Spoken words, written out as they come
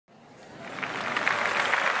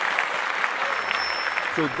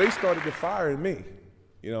So they started the fire in me.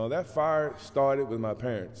 You know, that fire started with my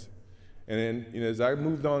parents. And then, you know, as I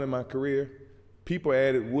moved on in my career, people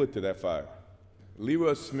added wood to that fire.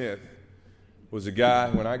 Leroy Smith was a guy,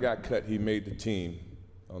 when I got cut, he made the team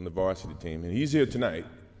on the varsity team. And he's here tonight.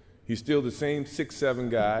 He's still the same 6'7"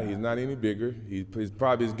 guy. He's not any bigger. His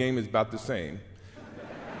game is about the same.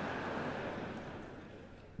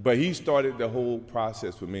 But he started the whole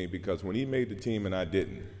process with me because when he made the team and I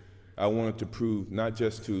didn't, I wanted to prove not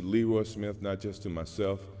just to Leroy Smith, not just to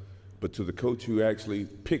myself, but to the coach who actually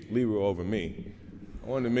picked Leroy over me. I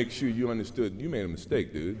wanted to make sure you understood you made a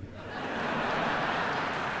mistake, dude.